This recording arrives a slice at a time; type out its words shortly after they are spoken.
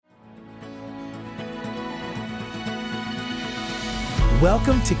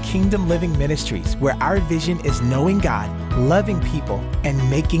Welcome to Kingdom Living Ministries, where our vision is knowing God, loving people, and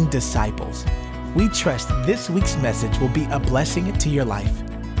making disciples. We trust this week's message will be a blessing to your life.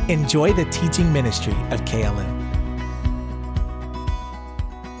 Enjoy the teaching ministry of KLM.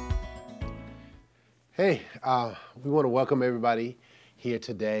 Hey, we want to welcome everybody here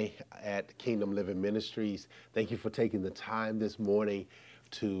today at Kingdom Living Ministries. Thank you for taking the time this morning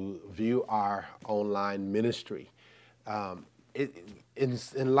to view our online ministry.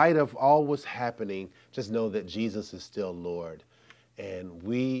 In light of all what's happening, just know that Jesus is still Lord, and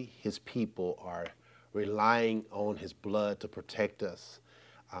we, his people, are relying on his blood to protect us,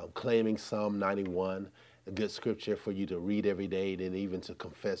 claiming Psalm 91, a good scripture for you to read every day and even to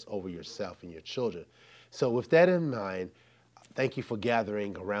confess over yourself and your children. So with that in mind, thank you for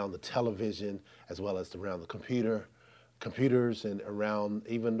gathering around the television as well as around the computers and around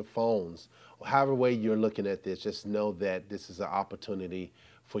even the phones. However way you're looking at this, just know that this is an opportunity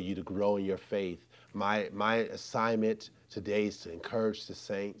for you to grow in your faith. My assignment today is to encourage the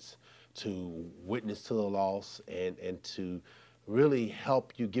saints, to witness to the lost, and to really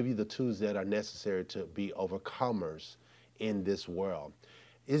help you, give you the tools that are necessary to be overcomers in this world.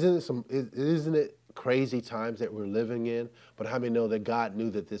 Isn't it crazy times that we're living in? But how many know that God knew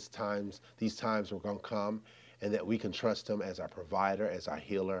that these times were going to come, and that we can trust him as our provider, as our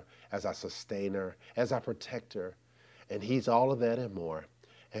healer, as our sustainer, as our protector. And he's all of that and more.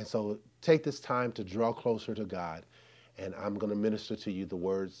 And so take this time to draw closer to God, and I'm going to minister to you the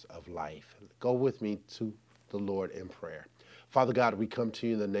words of life. Go with me to the Lord in prayer. Father God, we come to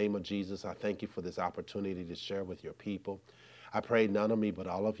you in the name of Jesus. I thank you for this opportunity to share with your people. I pray none of me but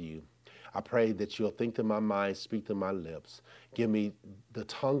all of you. I pray that you'll think to my mind, speak to my lips. Give me the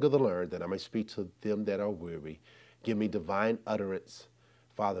tongue of the learned, that I may speak to them that are weary. Give me divine utterance.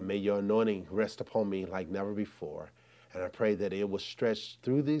 Father, may your anointing rest upon me like never before. And I pray that it will stretch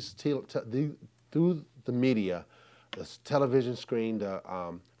through through the media, the television screen, the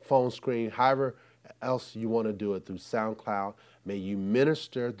phone screen, however else you want to do it, through SoundCloud. May you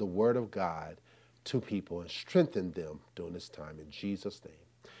minister the word of God to people and strengthen them during this time. In Jesus' name.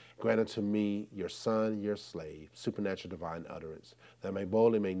 Grant unto me, your son, your slave, supernatural divine utterance, that I may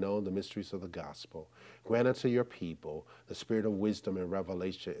boldly make known the mysteries of the gospel. Grant unto your people the spirit of wisdom and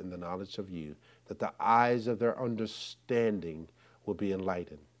revelation in the knowledge of you, that the eyes of their understanding will be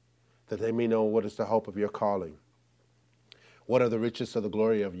enlightened, that they may know what is the hope of your calling, what are the riches of the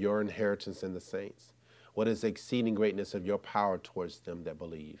glory of your inheritance in the saints, what is the exceeding greatness of your power towards them that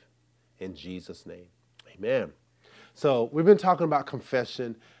believe. In Jesus' name, amen. So we've been talking about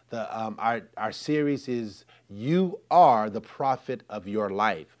confession. Our series is You Are the Prophet of Your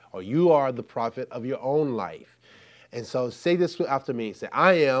Life, or You Are the Prophet of Your Own Life. And so say this after me. Say,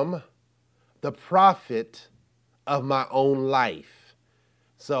 I am the prophet of my own life.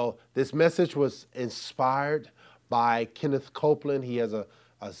 So this message was inspired by Kenneth Copeland. He has a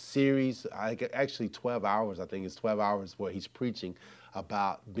series, actually 12 hours, I think it's 12 hours where he's preaching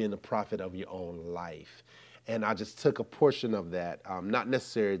about being the prophet of your own life. And I just took a portion of that, not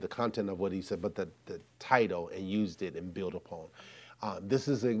necessarily the content of what he said, but the title, and used it and built upon. This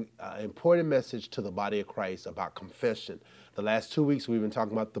is an important message to the body of Christ about confession. The last 2 weeks we've been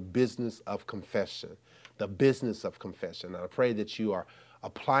talking about the business of confession, the business of confession. And I pray that you are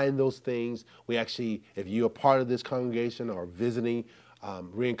applying those things. We actually, if you're a part of this congregation or visiting,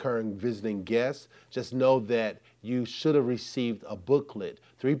 recurring visiting guests, just know that you should have received a booklet,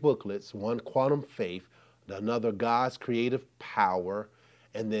 3 booklets, one, Quantum Faith, another, God's Creative Power,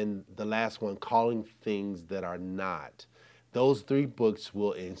 and then the last one, Calling Things That Are Not. Those 3 books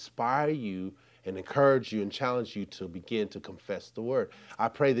will inspire you and encourage you and challenge you to begin to confess the word. I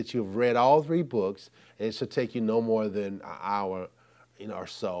pray that you've read all 3 books, and it should take you no more than an hour or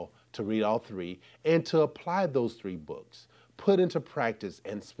so to read all 3 and to apply those 3 books, put into practice,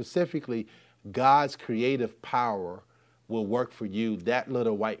 and specifically God's Creative Power will work for you. That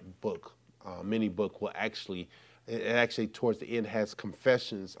little white book, mini book, will actually towards the end has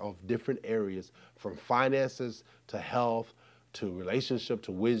confessions of different areas, from finances to health to relationship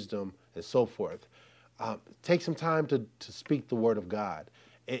to wisdom and so forth. Take some time to speak the word of God.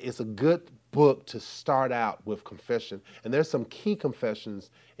 It's a good book to start out with confession. And there's some key confessions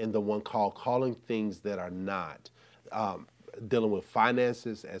in the one called Calling Things That Are Not, dealing with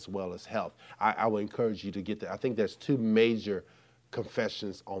finances as well as health. I would encourage you to get that. I think there's 2 major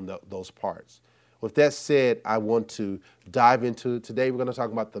confessions on those parts. With that said, I want to dive into today. We're going to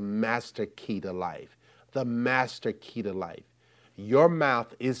talk about the master key to life. The master key to life. Your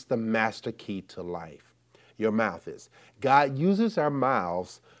mouth is the master key to life. Your mouth is. God uses our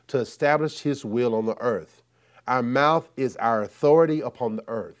mouths to establish his will on the earth. Our mouth is our authority upon the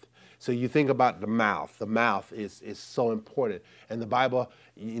earth. So you think about the mouth. The mouth is so important. And the Bible,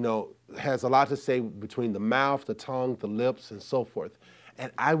 has a lot to say between the mouth, the tongue, the lips, and so forth.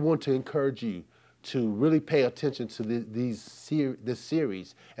 And I want to encourage you to really pay attention to this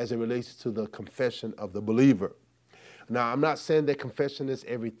series as it relates to the confession of the believer. Now, I'm not saying that confession is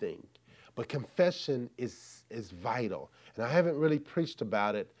everything, but confession is vital. And I haven't really preached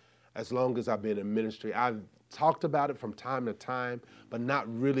about it as long as I've been in ministry. I've talked about it from time to time, but not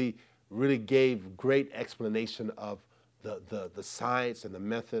really gave great explanation of the science and the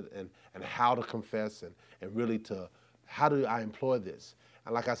method and how to confess and really to how do I employ this.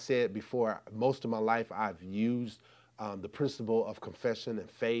 And like I said before, most of my life I've used the principle of confession and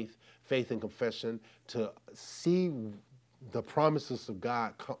faith and confession to see the promises of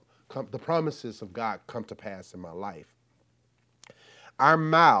God come to pass in my life. Our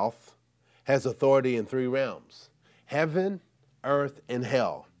mouth has authority in 3 realms: heaven, earth, and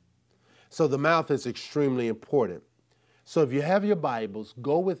hell. So the mouth is extremely important. So if you have your Bibles,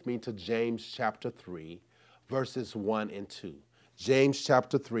 go with me to James chapter 3, verses 1 and 2. James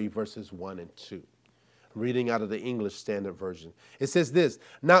chapter 3, verses 1 and 2. I'm reading out of the English Standard Version. It says this: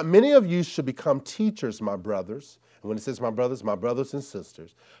 "Not many of you should become teachers, my brothers." And when it says my brothers and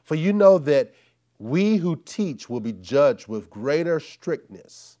sisters, "for you know that we who teach will be judged with greater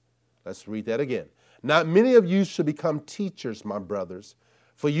strictness." Let's read that again. "Not many of you should become teachers, my brothers,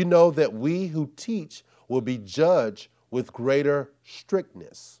 for you know that we who teach will be judged with greater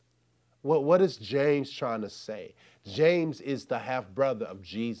strictness." What is James trying to say? James is the half-brother of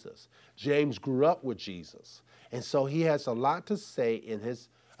Jesus. James grew up with Jesus. And so he has a lot to say in his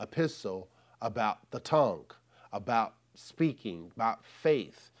epistle about the tongue, about speaking, about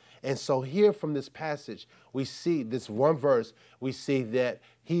faith. And so here from this passage, we see this one verse, we see that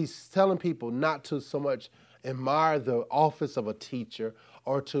he's telling people not to so much admire the office of a teacher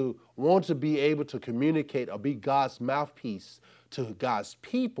or to want to be able to communicate or be God's mouthpiece to God's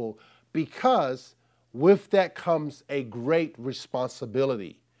people, because with that comes a great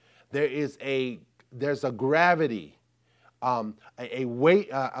responsibility. There's a gravity, a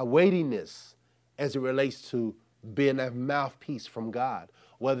weightiness as it relates to being a mouthpiece from God.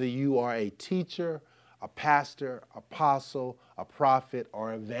 Whether you are a teacher, a pastor, apostle, a prophet,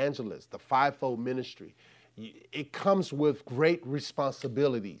 or evangelist, the fivefold ministry, it comes with great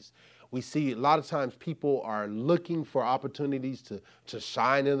responsibilities. We see a lot of times people are looking for opportunities to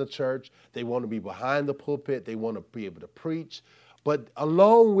shine in the church. They want to be behind the pulpit. They want to be able to preach. But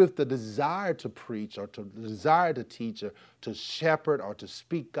along with the desire to preach or the desire to teach or to shepherd or to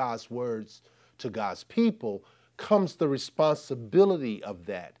speak God's words to God's people comes the responsibility of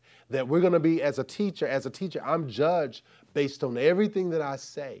that we're going to be as a teacher, I'm judged based on everything that I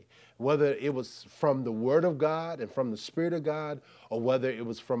say, whether it was from the Word of God and from the Spirit of God, or whether it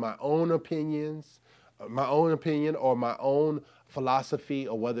was from my own opinion or my own philosophy,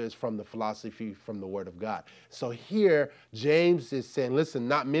 or whether it's from the philosophy from the Word of God. So here, James is saying, listen,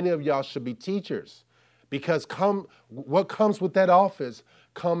 not many of y'all should be teachers, because what comes with that office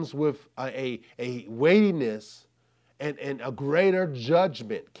comes with a weightiness and a greater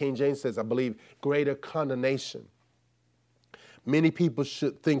judgment. King James says, I believe, greater condemnation. Many people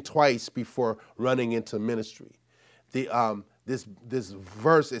should think twice before running into ministry. This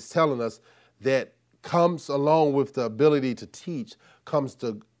verse is telling us that comes along with the ability to teach comes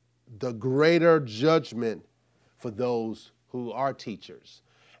the greater judgment for those who are teachers.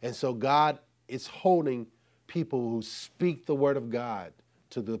 And so God is holding people who speak the word of God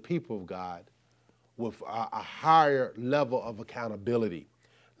to the people of God with a higher level of accountability.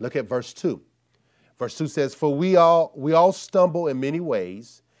 Look at verse 2. Verse 2 says, "For we all stumble in many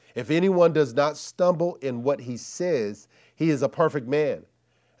ways. If anyone does not stumble in what he says, he is a perfect man,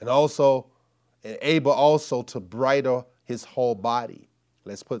 and able also to bridle his whole body."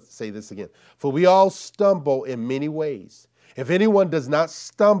 Let's say this again. "For we all stumble in many ways. If anyone does not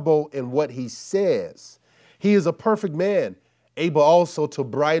stumble in what he says, he is a perfect man, able also to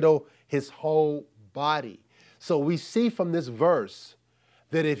bridle his whole body." So we see from this verse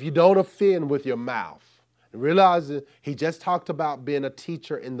that if you don't offend with your mouth, realize that he just talked about being a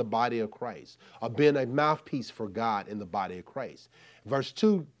teacher in the body of Christ, or being a mouthpiece for God in the body of Christ. Verse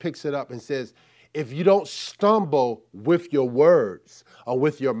 2 picks it up and says, if you don't stumble with your words or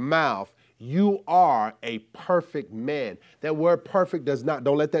with your mouth, you are a perfect man. That word perfect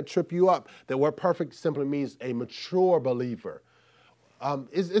don't let that trip you up. That word perfect simply means a mature believer.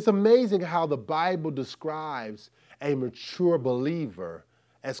 It's amazing how the Bible describes a mature believer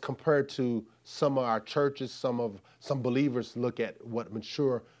as compared to some of our churches. Some believers look at what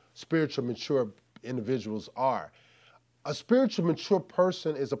spiritual mature individuals are. A spiritually mature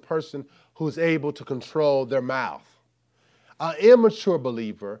person is a person who's able to control their mouth. An immature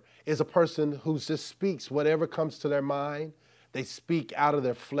believer is a person who just speaks whatever comes to their mind. They speak out of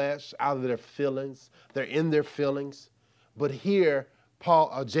their flesh, out of their feelings. They're in their feelings. But here,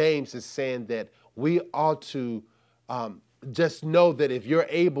 James is saying that we ought to just know that if you're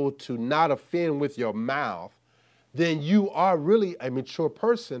able to not offend with your mouth, then you are really a mature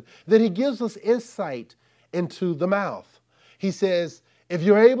person. Then he gives us insight into the mouth. He says, if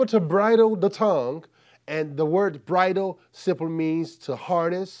you're able to bridle the tongue, and the word bridle simply means to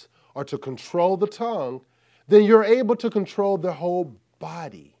harness or to control the tongue, then you're able to control the whole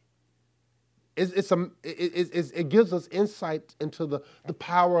body. It gives us insight into the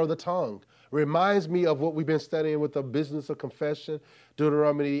power of the tongue. Reminds me of what we've been studying with the business of confession,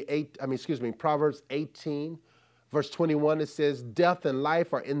 Proverbs 18, verse 21. It says, death and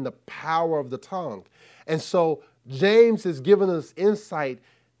life are in the power of the tongue. And so James is giving us insight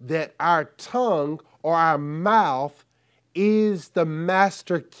that our tongue or our mouth is the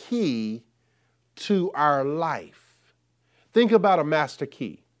master key to our life. Think about a master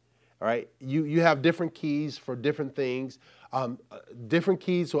key, all right? You have different keys for different things. Different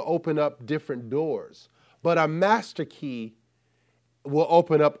keys will open up different doors, but a master key will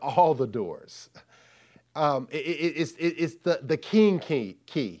open up all the doors. It's the king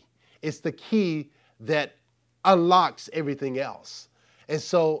key. It's the key that unlocks everything else. And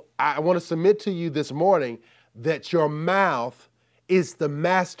so I want to submit to you this morning that your mouth is the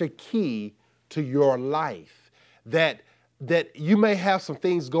master key to your life. That you may have some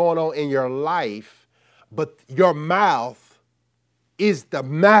things going on in your life, but your mouth is the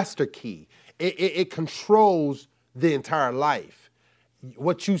master key. It controls the entire life.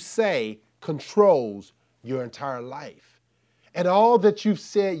 What you say controls your entire life. And all that you've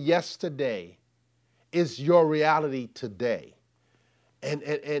said yesterday is your reality today.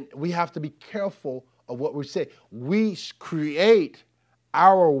 And we have to be careful of what we say. We create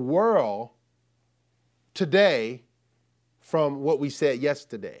our world today from what we said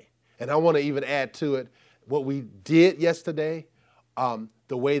yesterday. And I want to even add to it what we did yesterday,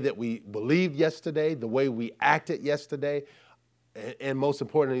 the way that we believed yesterday, the way we acted yesterday, and most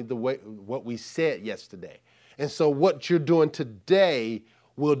importantly, what we said yesterday. And so what you're doing today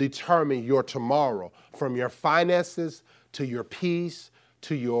will determine your tomorrow, from your finances to your peace,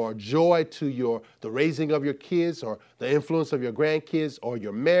 to your joy, to the raising of your kids, or the influence of your grandkids, or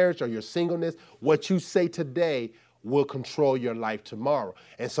your marriage, or your singleness. What you say today will control your life tomorrow.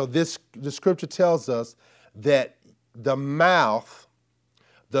 And so the scripture tells us that the mouth,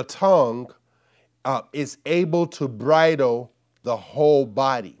 the tongue, is able to bridle the whole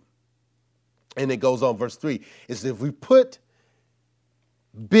body. And it goes on, verse 3. It's if we put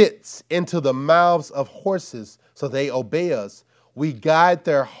bits into the mouths of horses so they obey us, we guide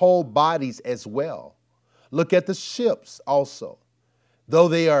their whole bodies as well. Look at the ships also. Though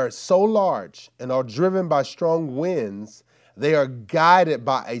they are so large and are driven by strong winds, they are guided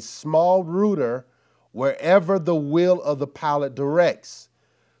by a small rudder wherever the will of the pilot directs.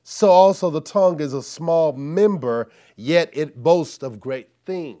 So also the tongue is a small member, yet it boasts of great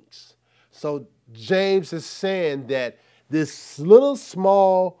things. So James is saying that this little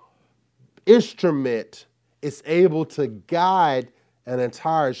small instrument is able to guide an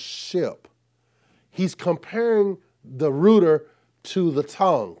entire ship. He's comparing the rudder to the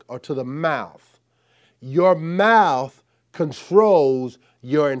tongue or to the mouth. Your mouth controls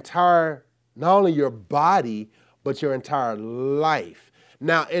your entire, not only your body, but your entire life.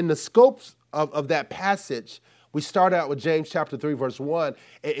 Now, in the scopes of that passage, we start out with James chapter 3, verse 1.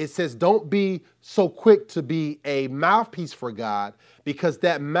 It says, don't be so quick to be a mouthpiece for God, because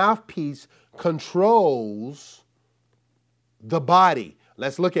that mouthpiece controls the body.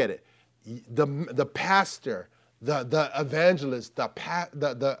 Let's look at it. The pastor, the evangelist, the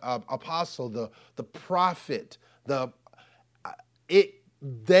apostle, the prophet,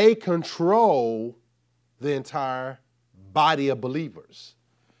 they control the entire body of believers.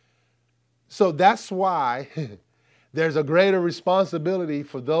 So that's why there's a greater responsibility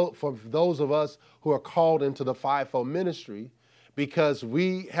for those of us who are called into the fivefold ministry, because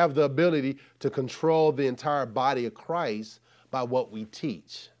we have the ability to control the entire body of Christ by what we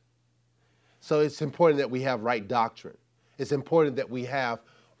teach. So it's important that we have right doctrine. It's important that we have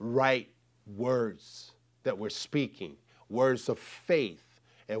right words that we're speaking, words of faith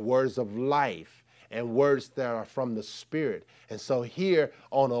and words of life, and words that are from the Spirit. And so here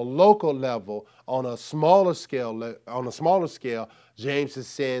on a local level, on a smaller scale, James is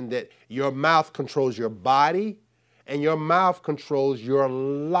saying that your mouth controls your body and your mouth controls your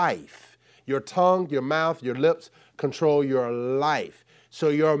life. Your tongue, your mouth, your lips control your life. So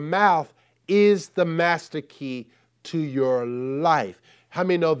your mouth is the master key to your life. How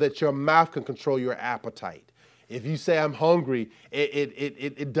many know that your mouth can control your appetite? If you say I'm hungry,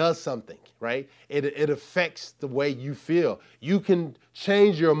 it does something, right? It affects the way you feel. You can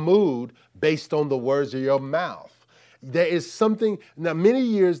change your mood based on the words of your mouth. There is something, now many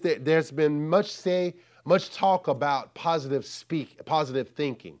years there's been much talk about positive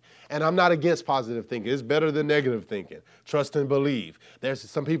thinking. And I'm not against positive thinking. It's better than negative thinking. Trust and believe. There's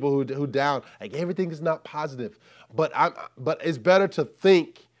some people who down, like everything is not positive. But it's better to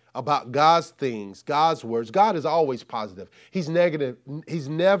think about God's things, God's words. God is always positive. He's negative. He's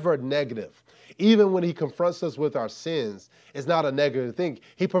never negative. Even when he confronts us with our sins, it's not a negative thing.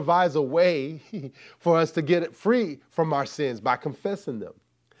 He provides a way for us to get free from our sins by confessing them.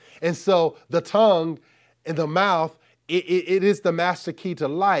 And so the tongue and the mouth, it is the master key to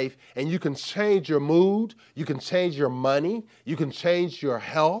life, and you can change your mood, you can change your money, you can change your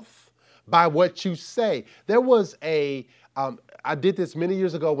health by what you say. There was I did this many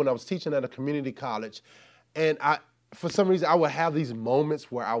years ago when I was teaching at a community college, and for some reason I would have these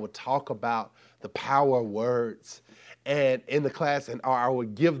moments where I would talk about the power of words, and in the class, or I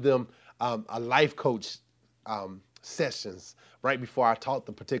would give them a life coach sessions right before I taught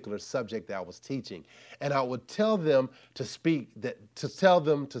the particular subject that I was teaching. And I would tell them to say,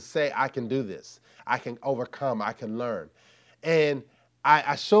 I can do this. I can overcome, I can learn. And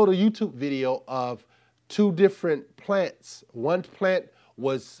I showed a YouTube video of two different plants. One plant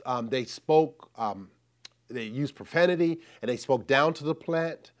was, they used profanity and they spoke down to the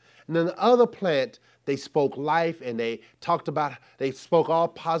plant. And then the other plant, they spoke life and they spoke all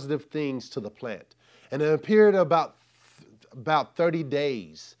positive things to the plant. And in a period of about 30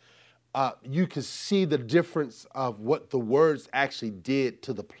 days, you could see the difference of what the words actually did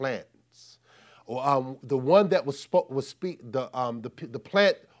to the plants. The one that the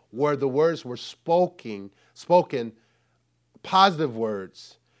plant where the words were spoken, positive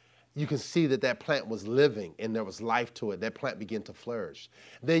words, you can see that plant was living and there was life to it. That plant began to flourish.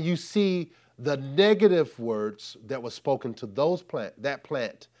 Then you see the negative words that were spoken to that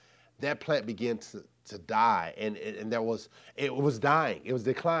plant began to die, and it was dying. It was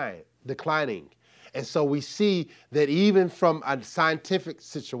declining. And so we see that even from a scientific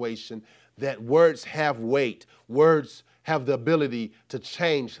situation, that words have weight. Words have the ability to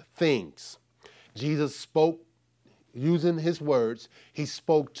change things. Jesus spoke using his words. He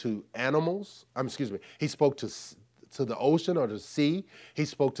spoke to animals. He spoke to the ocean or the sea. He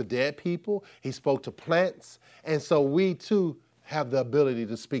spoke to dead people. He spoke to plants. And so we too have the ability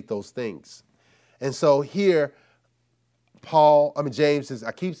to speak those things. And so here, James says,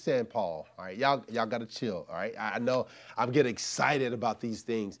 I keep saying Paul, all right, y'all got to chill, all right? I know I'm getting excited about these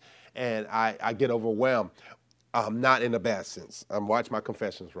things, and I get overwhelmed, not in a bad sense. Watch my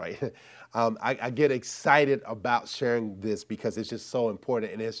confessions, right? I get excited about sharing this because it's just so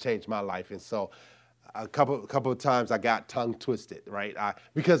important, and it's changed my life. And so a couple of times I got tongue twisted, right?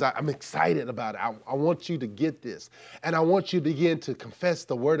 Because I'm excited about it. I want you to get this. And I want you to begin to confess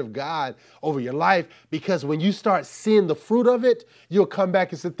the word of God over your life, because when you start seeing the fruit of it, you'll come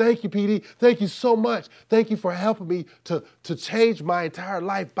back and say, thank you, PD. Thank you so much. Thank you for helping me to change my entire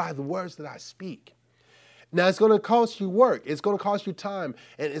life by the words that I speak. Now, it's going to cost you work. It's going to cost you time.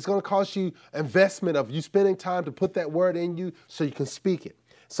 And it's going to cost you investment of you spending time to put that word in you so you can speak it.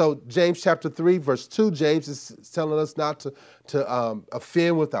 So James chapter 3, verse 2, James is telling us not to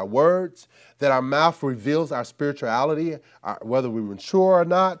offend with our words, that our mouth reveals our spirituality, whether we're mature or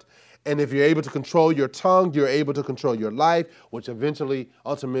not. And if you're able to control your tongue, you're able to control your life, which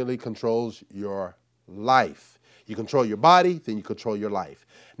ultimately controls your life. You control your body, then you control your life.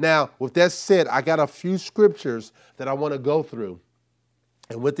 Now, with that said, I got a few scriptures that I want to go through.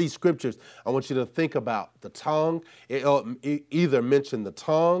 And with these scriptures, I want you to think about the tongue. It'll either mention the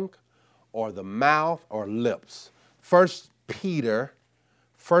tongue or the mouth or lips. 1 Peter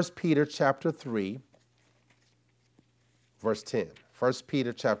chapter 3, verse 10. 1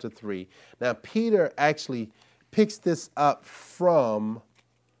 Peter chapter 3. Now, Peter actually picks this up from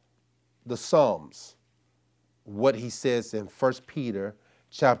the Psalms, what he says in 1 Peter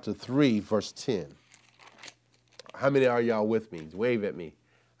chapter 3, verse 10. How many are y'all with me? Wave at me.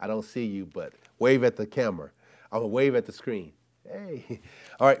 I don't see you, but wave at the camera. I'm going to wave at the screen. Hey.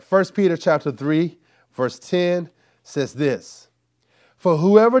 All right, 1 Peter chapter 3, verse 10 says this. For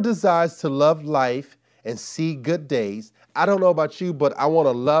whoever desires to love life and see good days, I don't know about you, but I want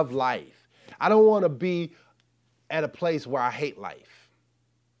to love life. I don't want to be at a place where I hate life.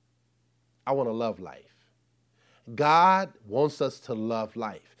 I want to love life. God wants us to love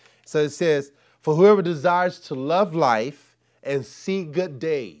life. So it says, for whoever desires to love life and see good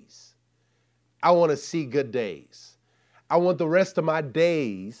days. I want to see good days. I want the rest of my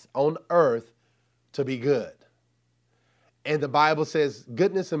days on earth to be good. And the Bible says,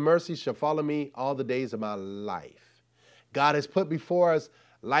 goodness and mercy shall follow me all the days of my life. God has put before us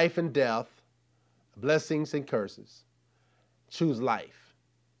life and death, blessings and curses. Choose life,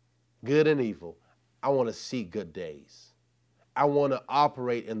 good and evil. I want to see good days. I want to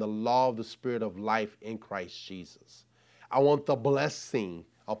operate in the law of the Spirit of life in Christ Jesus. I want the blessing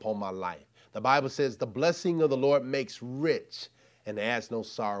upon my life. The Bible says the blessing of the Lord makes rich and adds no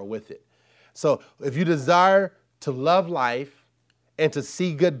sorrow with it. So if you desire to love life and to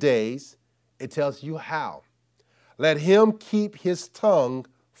see good days, it tells you how. Let him keep his tongue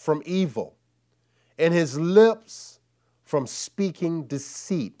from evil and his lips from speaking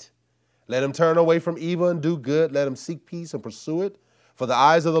deceit. Let him turn away from evil and do good. Let him seek peace and pursue it. For the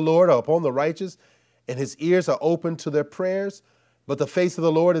eyes of the Lord are upon the righteous, and his ears are open to their prayers. But the face of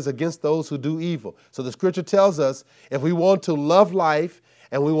the Lord is against those who do evil. So the scripture tells us if we want to love life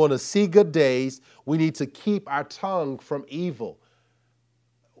and we want to see good days, we need to keep our tongue from evil.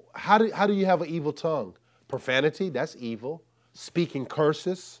 How do you have an evil tongue? Profanity, that's evil. Speaking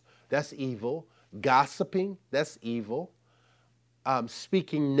curses, that's evil. Gossiping, that's evil.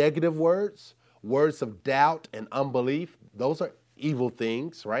 Speaking negative words, words of doubt and unbelief, those are evil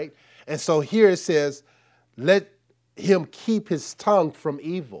things, right? And so here it says, let him keep his tongue from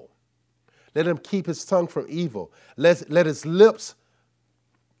evil. Let him keep his tongue from evil. Let him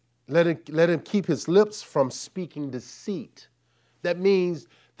keep his lips from speaking deceit. That means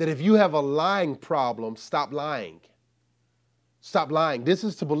that if you have a lying problem, stop lying. Stop lying. This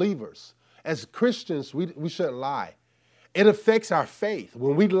is to believers. As Christians, we shouldn't lie. It affects our faith.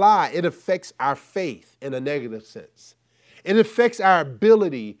 When we lie, it affects our faith in a negative sense. It affects our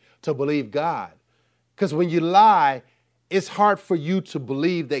ability to believe God. Because when you lie, it's hard for you to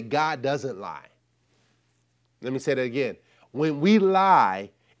believe that God doesn't lie. Let me say that again. When we lie,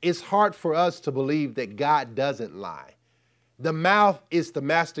 it's hard for us to believe that God doesn't lie. The mouth is the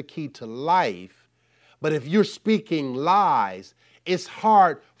master key to life, but if you're speaking lies, it's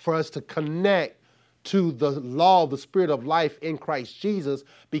hard for us to connect to the law of the Spirit of life in Christ Jesus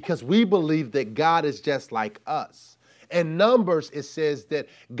because we believe that God is just like us. In Numbers, it says that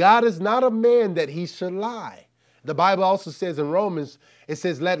God is not a man that he should lie. The Bible also says in Romans, it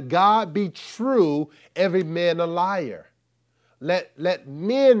says, let God be true, every man a liar. Let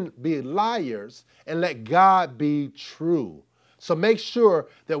men be liars and let God be true. So make sure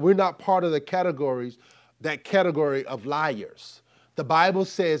that we're not part of that category of liars. The Bible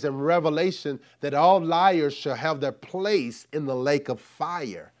says in Revelation that all liars shall have their place in the lake of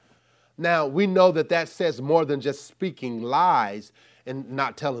fire. Now, we know that says more than just speaking lies and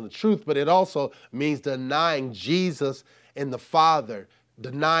not telling the truth, but it also means denying Jesus and the Father,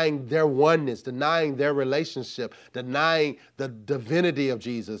 denying their oneness, denying their relationship, denying the divinity of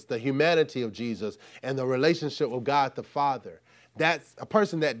Jesus, the humanity of Jesus, and the relationship with God the Father. That's a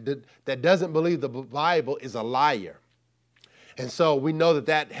person that doesn't believe the Bible is a liar. And so we know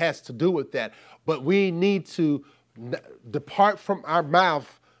that has to do with that. But we need to depart from our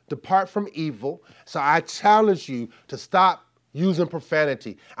mouth, depart from evil. So I challenge you to stop using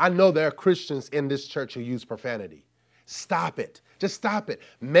profanity. I know there are Christians in this church who use profanity. Stop it. Just stop it.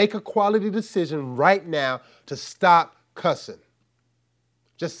 Make a quality decision right now to stop cussing.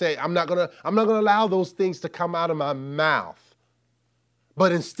 Just say, I'm not gonna allow those things to come out of my mouth.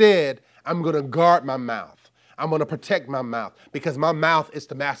 But instead, I'm going to guard my mouth. I'm going to protect my mouth because my mouth is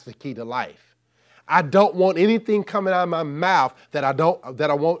the master key to life. I don't want anything coming out of my mouth that I don't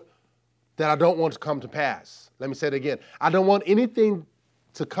want to come to pass. Let me say it again. I don't want anything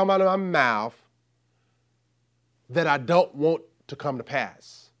to come out of my mouth that I don't want to come to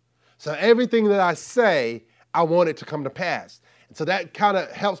pass. So everything that I say, I want it to come to pass. And so that kind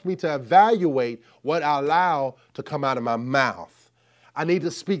of helps me to evaluate what I allow to come out of my mouth. I need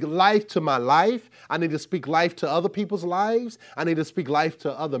to speak life to my life. I need to speak life to other people's lives. I need to speak life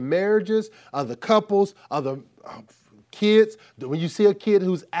to other marriages, other couples, other kids. When you see a kid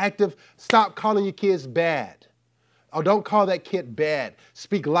who's active, stop calling your kids bad. Or don't call that kid bad.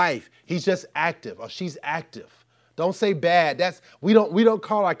 Speak life. He's just active or she's active. Don't say bad. We don't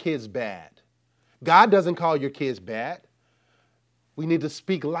call our kids bad. God doesn't call your kids bad. We need to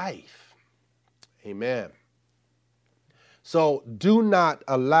speak life. Amen. So do not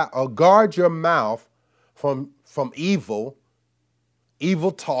allow or guard your mouth from evil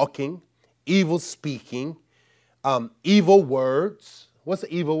talking, evil speaking, evil words. What's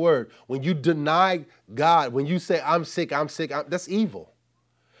the evil word? When you deny God, when you say, I'm sick, that's evil.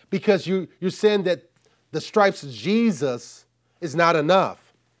 because you're saying that the stripes of Jesus is not enough.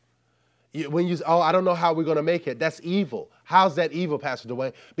 When you, oh, I don't know how we're going to make it. That's evil. How's that evil, Pastor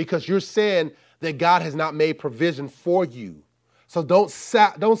Dwayne? Because you're saying that God has not made provision for you. So don't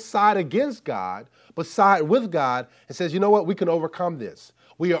side against God, but side with God and says, you know what? We can overcome this.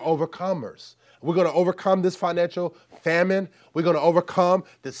 We are overcomers. We're going to overcome this financial famine. We're going to overcome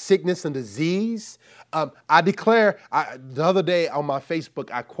the sickness and disease. I declare, the other day on my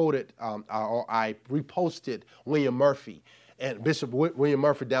Facebook, I quoted or I reposted William Murphy. And Bishop William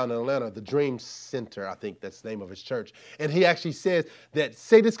Murphy down in Atlanta, the Dream Center, I think that's the name of his church. And he actually says that,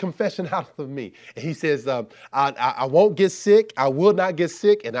 say this confession out of me. And he says, I won't get sick, I will not get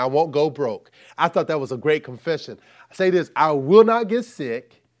sick, and I won't go broke. I thought that was a great confession. Say this, I will not get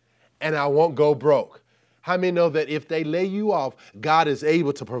sick, and I won't go broke. How many know that if they lay you off, God is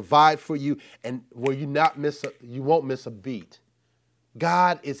able to provide for you and where you won't miss a beat?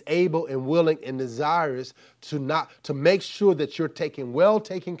 God is able and willing and desirous to make sure that you're taken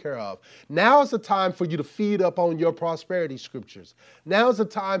care of. Now is the time for you to feed up on your prosperity scriptures. Now is the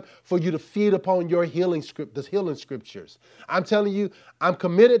time for you to feed upon your healing scriptures. I'm telling you, I'm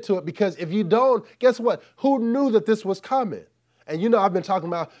committed to it, because if you don't, guess what? Who knew that this was coming? And you know, I've been talking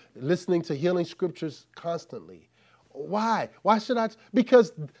about listening to healing scriptures constantly. Why? Why should I?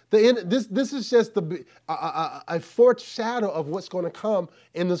 Because this is just a foreshadow of what's going to come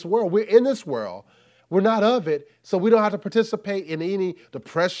in this world. We're in this world. We're not of it, so we don't have to participate in any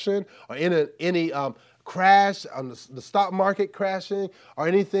depression or in any crash on the stock market crashing or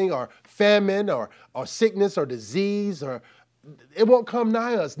anything, or famine or sickness or disease, or it won't come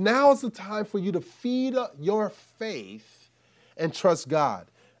nigh us. Now is the time for you to feed up your faith and trust God.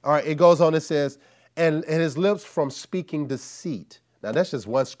 All right, it goes on, it says, and his lips from speaking deceit. Now that's just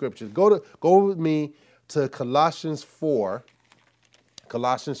one scripture. Go with me to Colossians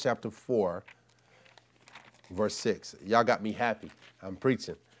chapter 4, verse 6. Y'all got me happy. I'm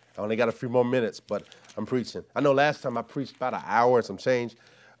preaching. I only got a few more minutes, but I'm preaching. I know last time I preached about an hour and some change.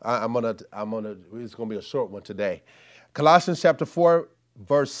 It's gonna be a short one today. Colossians chapter 4,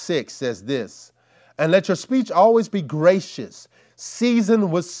 verse 6 says this: and let your speech always be gracious, seasoned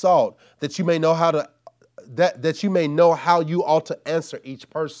with salt, that you may know how you ought to answer each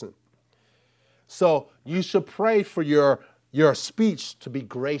person. So you should pray for your speech to be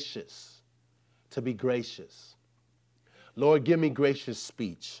gracious, Lord, give me gracious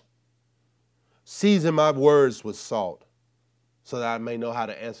speech. Season my words with salt, so that I may know how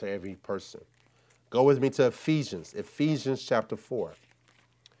to answer every person. Go with me to Ephesians chapter 4.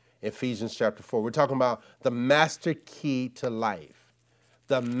 Ephesians chapter 4. We're talking about the master key to life.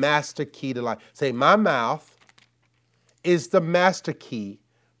 The master key to life. Say, my mouth is the master key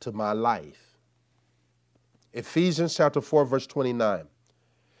to my life. Ephesians chapter 4, verse 29.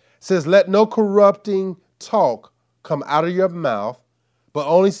 Says, let no corrupting talk come out of your mouth, but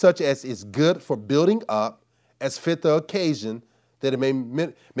only such as is good for building up, as fit the occasion, that it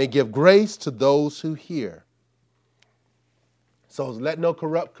may give grace to those who hear. So let no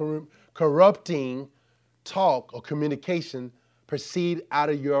corrupting talk or communication proceed out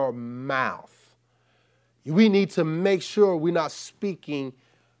of your mouth. We need to make sure we're not speaking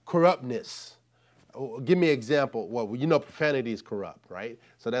corruptness. Give me an example. Well, you know profanity is corrupt, right?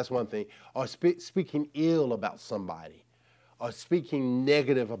 So that's one thing. Or speaking ill about somebody, or speaking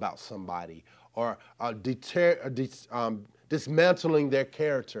negative about somebody, or dismantling their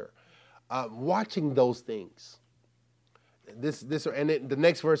character. Watching those things. The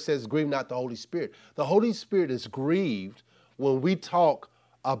next verse says, grieve not the Holy Spirit. The Holy Spirit is grieved when we talk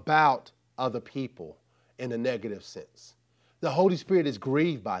about other people in a negative sense. The Holy Spirit is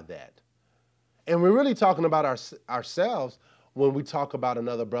grieved by that. And we're really talking about ourselves when we talk about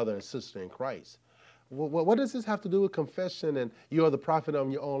another brother and sister in Christ. What does this have to do with confession and you are the prophet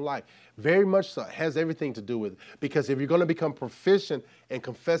of your own life? Very much so. It has everything to do with it. Because if you're going to become proficient in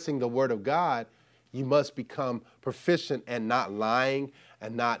confessing the word of God, you must become proficient at not lying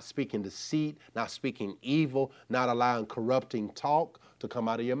and not speaking deceit, not speaking evil, not allowing corrupting talk to come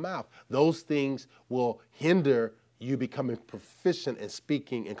out of your mouth. Those things will hinder you becoming proficient in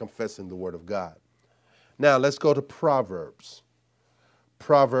speaking and confessing the word of God. Now let's go to Proverbs.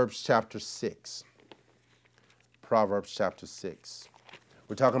 Proverbs chapter 6. Proverbs chapter 6.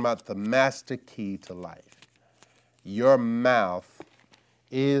 We're talking about the master key to life. Your mouth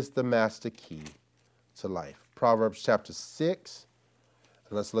is the master key to life. Proverbs chapter 6.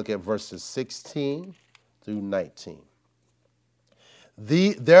 And let's look at verses 16 through 19.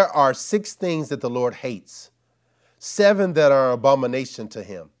 There are 6 things that the Lord hates, 7 that are abomination to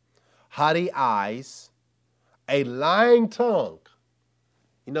him: haughty eyes, a lying tongue,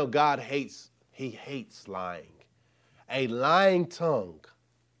 You know, he hates lying. A lying tongue.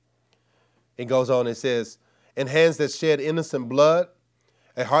 It goes on and says, and hands that shed innocent blood,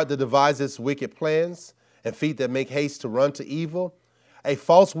 a heart that devises wicked plans, and feet that make haste to run to evil, a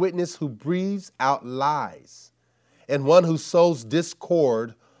false witness who breathes out lies, and one who sows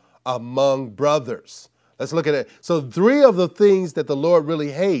discord among brothers. Let's look at it. So 3 of the things that the Lord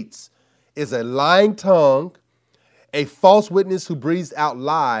really hates is a lying tongue, a false witness who breathes out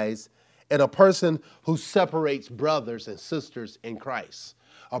lies, and a person who separates brothers and sisters in Christ,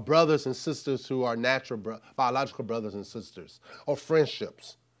 or brothers and sisters who are natural, biological brothers and sisters, or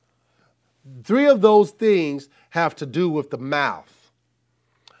friendships. 3 of those things have to do with the mouth.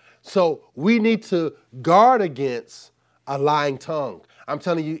 So we need to guard against a lying tongue. I'm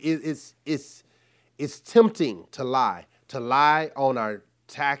telling you, it's tempting to lie on our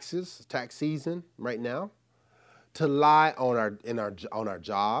taxes, tax season right now, to lie on our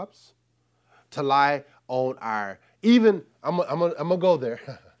jobs, to lie on our, even, I'm gonna go there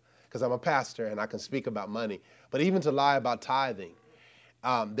because I'm a pastor and I can speak about money, but even to lie about tithing.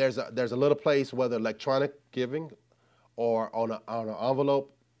 There's a little place, whether electronic giving or on an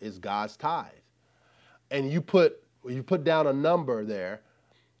envelope, is God's tithe. And you put down a number there,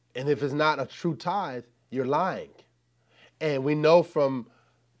 and if it's not a true tithe, you're lying. And we know from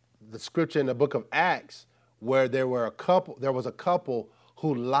the scripture in the book of Acts where there was a couple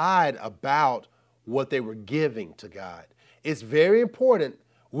who lied about what they were giving to God. It's very important.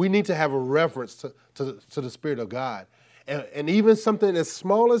 We need to have a reverence to the Spirit of God. And even something as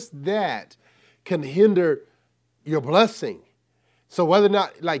small as that can hinder your blessing. So whether or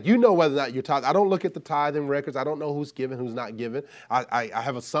not, whether or not you're tithing. I don't look at the tithing records. I don't know who's given, who's not given. I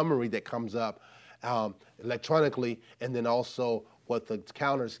have a summary that comes up electronically, and then also what the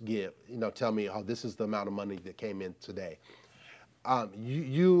counters give, tell me, oh, this is the amount of money that came in today.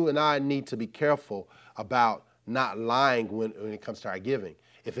 You and I need to be careful about not lying when it comes to our giving.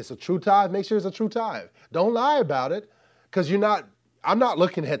 If it's a true tithe, make sure it's a true tithe. Don't lie about it, because I'm not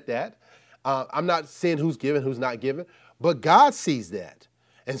looking at that. I'm not saying who's given, who's not given, but God sees that.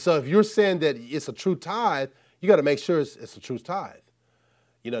 And so if you're saying that it's a true tithe, you got to make sure it's a true tithe.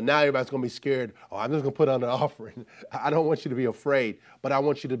 Now everybody's going to be scared. Oh, I'm just going to put on an offering. I don't want you to be afraid, but I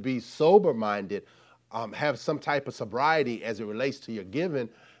want you to be sober-minded, have some type of sobriety as it relates to your giving,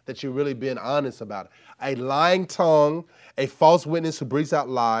 that you're really being honest about it. A lying tongue, a false witness who breathes out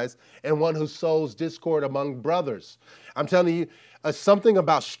lies, and one who sows discord among brothers. I'm telling you, something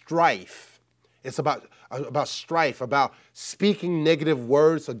about strife. It's about strife, about speaking negative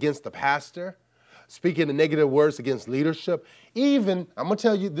words against the pastor, speaking the negative words against leadership. Even, I'm going to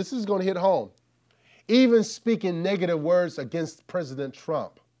tell you, this is going to hit home, even speaking negative words against President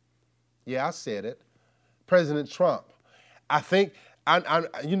Trump. Yeah, I said it. President Trump. I think,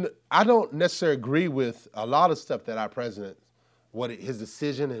 I don't necessarily agree with a lot of stuff that our president, his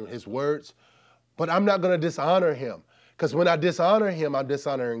decision and his words, but I'm not going to dishonor him. Because when I dishonor him, I'm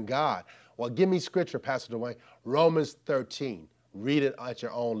dishonoring God. Well, give me scripture, Pastor Dwayne. Romans 13. Read it at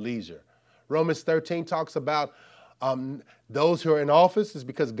your own leisure. Romans 13 talks about those who are in office is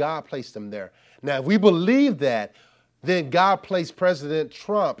because God placed them there. Now, if we believe that, then God placed President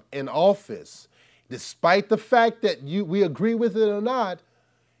Trump in office. Despite the fact that we agree with it or not,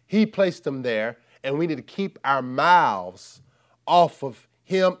 he placed them there, and we need to keep our mouths off of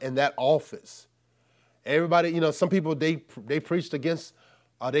him in that office. Everybody, some people, they preached against,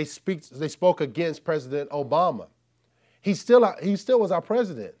 they spoke against President Obama. He still was our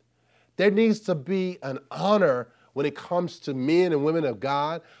president. There needs to be an honor when it comes to men and women of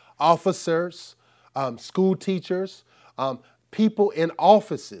God, officers, school teachers, people in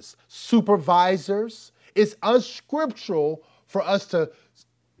offices, supervisors. It's unscriptural for us to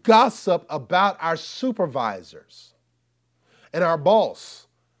gossip about our supervisors and our boss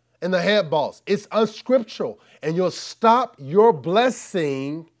and the head boss. It's unscriptural, and you'll stop your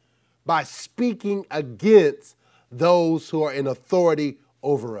blessing by speaking against those who are in authority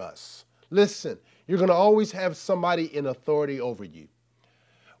over us. Listen, you're going to always have somebody in authority over you.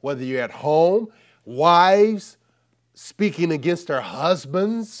 Whether you're at home, wives speaking against their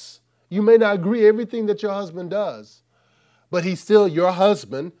husbands. You may not agree everything that your husband does, but he's still your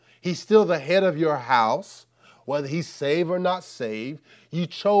husband. He's still the head of your house. Whether he's saved or not saved, you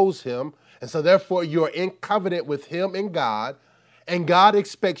chose him. And so therefore you're in covenant with him and God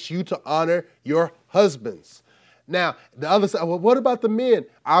expects you to honor your husbands. Now, the other side, well, what about the men?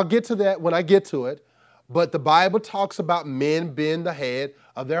 I'll get to that when I get to it. But the Bible talks about men being the head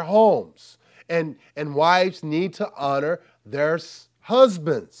of their homes. And wives need to honor their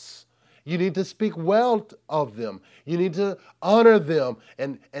husbands. You need to speak well of them. You need to honor them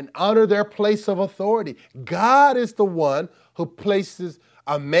and honor their place of authority. God is the one who places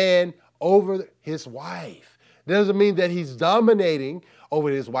a man over his wife. That doesn't mean that he's dominating over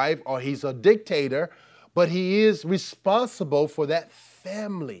his wife or he's a dictator, but he is responsible for that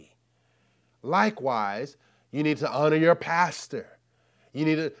family. Likewise, you need to honor your pastor.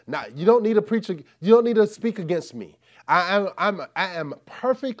 You don't need to preach. You don't need to speak against me. I am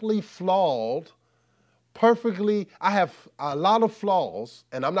perfectly flawed. I have a lot of flaws,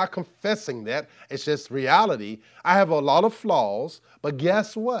 and I'm not confessing that. It's just reality. I have a lot of flaws, but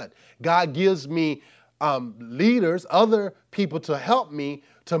guess what? God gives me leaders, other people to help me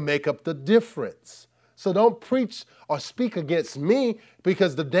to make up the difference. So don't preach or speak against me,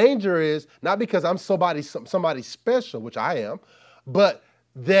 because the danger is not because I'm somebody special, which I am, but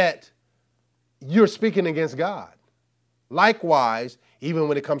that you're speaking against God. Likewise, even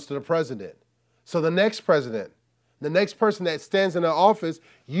when it comes to the president. So the next president, the next person that stands in the office,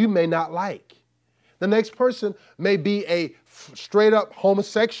 you may not like. The next person may be a straight up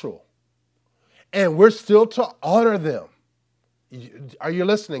homosexual, and we're still to honor them. Are you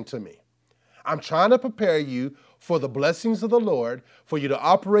listening to me? I'm trying to prepare you for the blessings of the Lord, for you to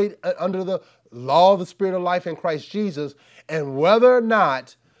operate under the law of the Spirit of life in Christ Jesus, and whether or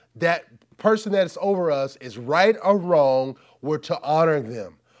not that person that is over us is right or wrong, we're to honor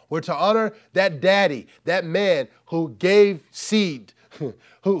them. We're to honor that daddy, that man who gave seed,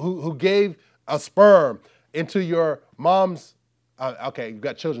 who gave a sperm into your mom's. Okay, you've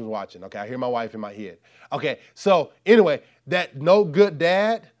got children watching. Okay, I hear my wife in my head. Okay, so anyway, that no good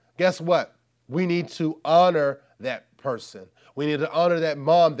dad, guess what? We need to honor that person. We need to honor that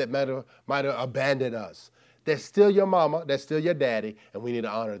mom that might have abandoned us. They're still your mama, they're still your daddy, and we need to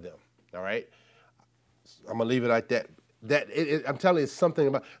honor them. All right? I'm going to leave it like that. I'm telling you, it's something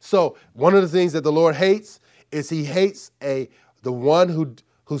about. So one of the things that the Lord hates is he hates the one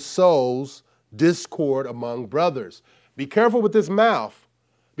who sows discord among brothers. Be careful with this mouth.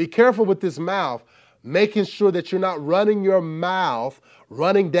 Be careful with this mouth, making sure that you're not running your mouth,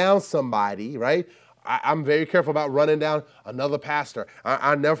 running down somebody, right? I'm very careful about running down another pastor.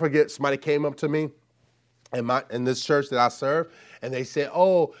 I'll never forget, somebody came up to me in this church that I serve, and they said,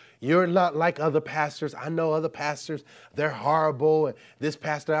 "Oh, you're not like other pastors. I know other pastors, they're horrible. And this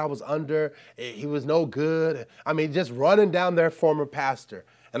pastor I was under, he was no good." I mean, just running down their former pastor.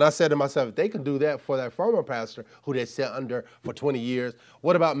 And I said to myself, if they can do that for that former pastor who they sat under for 20 years,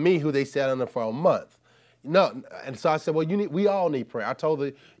 what about me who they sat under for a month? No. And so I said, well, we all need prayer. I told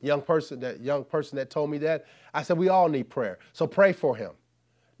the young person that told me that, I said, we all need prayer. So pray for him.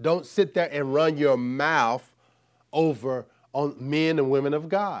 Don't sit there and run your mouth over on men and women of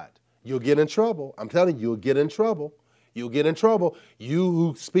God. You'll get in trouble. I'm telling you, you'll get in trouble. You'll get in trouble. You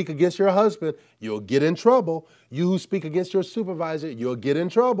who speak against your husband, you'll get in trouble. You who speak against your supervisor, you'll get in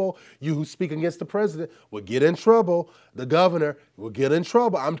trouble. You who speak against the president will get in trouble. The governor will get in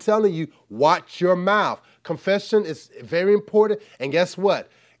trouble. I'm telling you, watch your mouth. Confession is very important. And guess what?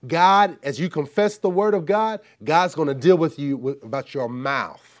 God, as you confess the word of God, God's going to deal with you about your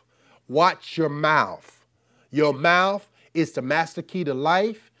mouth. Watch your mouth. Your mouth is the master key to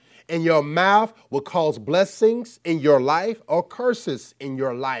life. And your mouth will cause blessings in your life or curses in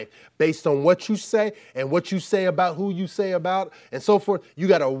your life based on what you say and what you say about who you say about and so forth. You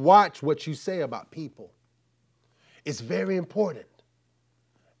got to watch what you say about people. It's very important.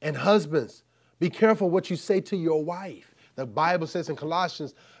 And husbands, be careful what you say to your wife. The Bible says in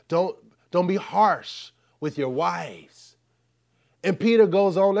Colossians, don't be harsh with your wives. And Peter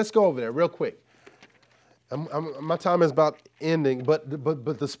goes on, let's go over there real quick. My time is about ending, but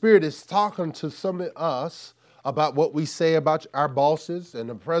the Spirit is talking to some of us about what we say about our bosses and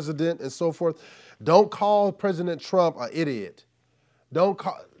the president and so forth. Don't call President Trump an idiot.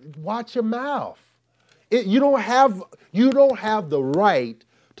 Watch your mouth. You don't have the right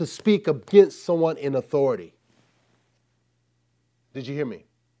to speak against someone in authority. Did you hear me?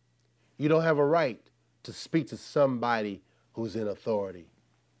 You don't have a right to speak to somebody who's in authority.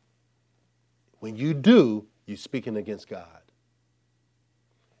 When you do, you're speaking against God.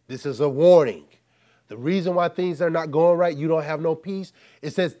 This is a warning. The reason why things are not going right, you don't have no peace, it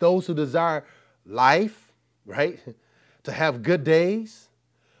says those who desire life, right, to have good days,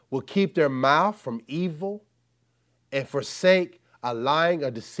 will keep their mouth from evil and forsake a lying or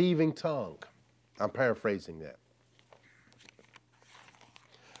deceiving tongue. I'm paraphrasing that.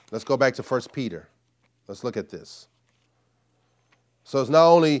 Let's go back to 1 Peter. Let's look at this. So it's not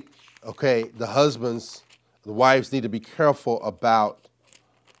only the wives need to be careful about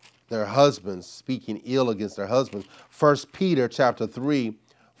their husbands, speaking ill against their husbands. 1 Peter chapter 3,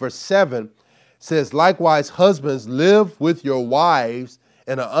 verse 7 says, likewise, husbands, live with your wives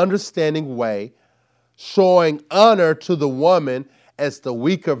in an understanding way, showing honor to the woman as the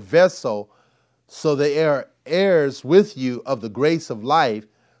weaker vessel, so they are heirs with you of the grace of life,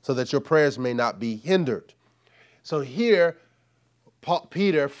 so that your prayers may not be hindered. So here,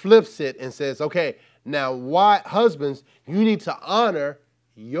 Peter flips it and says, okay, now husbands, you need to honor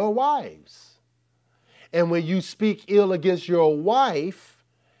your wives. And when you speak ill against your wife,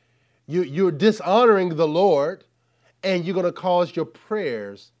 you're dishonoring the Lord, and you're going to cause your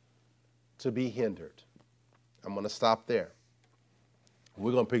prayers to be hindered. I'm going to stop there.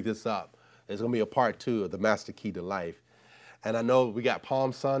 We're going to pick this up. There's going to be a part 2 of the Master Key to Life. And I know we got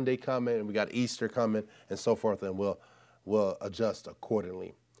Palm Sunday coming, and we got Easter coming, and so forth, and we'll adjust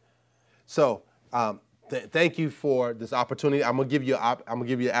accordingly. So thank you for this opportunity. I'm gonna give you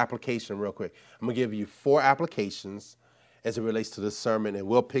an application real quick. I'm gonna give you 4 applications as it relates to this sermon, and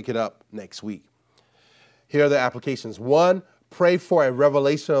we'll pick it up next week. Here are the applications. 1, pray for a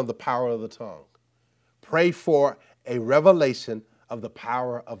revelation of the power of the tongue. Pray for a revelation of the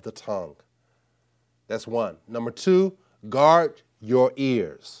power of the tongue. That's 1. Number 2, guard your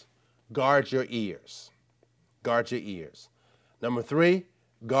ears. Guard your ears. Guard your ears. Number 3,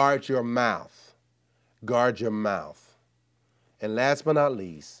 guard your mouth. Guard your mouth. And last but not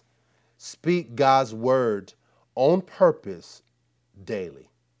least, speak God's word on purpose daily.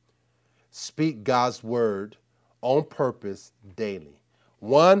 Speak God's word on purpose daily.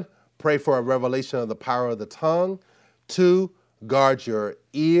 1, pray for a revelation of the power of the tongue. 2, guard your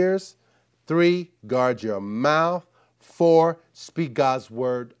ears. 3, guard your mouth. 4, speak God's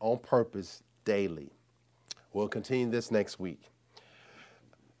word on purpose daily. We'll continue this next week.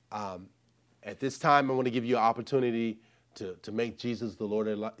 At this time, I want to give you an opportunity to make Jesus the Lord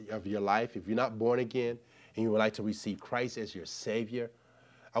of your life. If you're not born again and you would like to receive Christ as your Savior,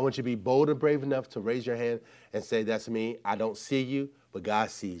 I want you to be bold and brave enough to raise your hand and say, that's me. I don't see you, but God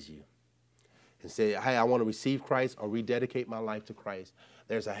sees you. And say, hey, I want to receive Christ or rededicate my life to Christ.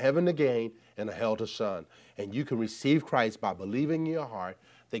 There's a heaven to gain and a hell to shun. And you can receive Christ by believing in your heart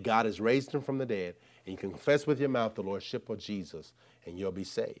that God has raised him from the dead. And you can confess with your mouth the Lordship of Jesus, and you'll be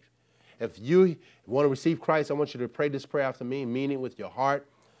saved. If you want to receive Christ, I want you to pray this prayer after me, meaning with your heart.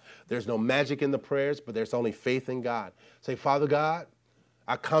 There's no magic in the prayers, but there's only faith in God. Say, Father God,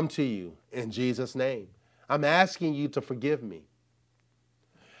 I come to you in Jesus' name. I'm asking you to forgive me.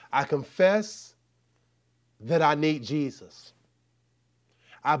 I confess that I need Jesus.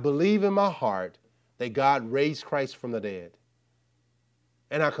 I believe in my heart that God raised Christ from the dead.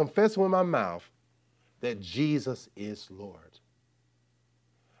 And I confess with my mouth that Jesus is Lord.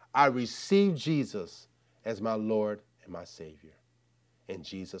 I receive Jesus as my Lord and my Savior. In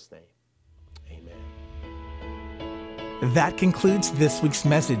Jesus' name, amen. That concludes this week's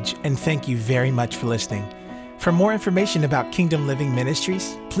message, and thank you very much for listening. For more information about Kingdom Living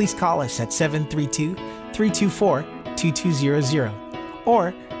Ministries, please call us at 732-324-2200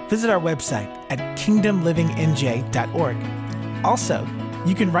 or visit our website at kingdomlivingnj.org. Also,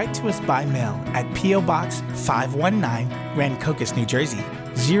 you can write to us by mail at P.O. Box 519, Rancocas, New Jersey,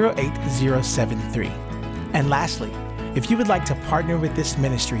 08073. And lastly, if you would like to partner with this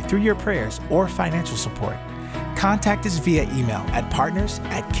ministry through your prayers or financial support, contact us via email at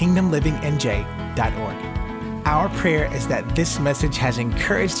partners@kingdomlivingnj.org. Our prayer is that this message has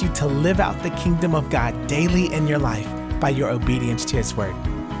encouraged you to live out the kingdom of God daily in your life by your obedience to His word.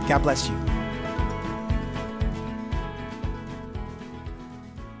 God bless you.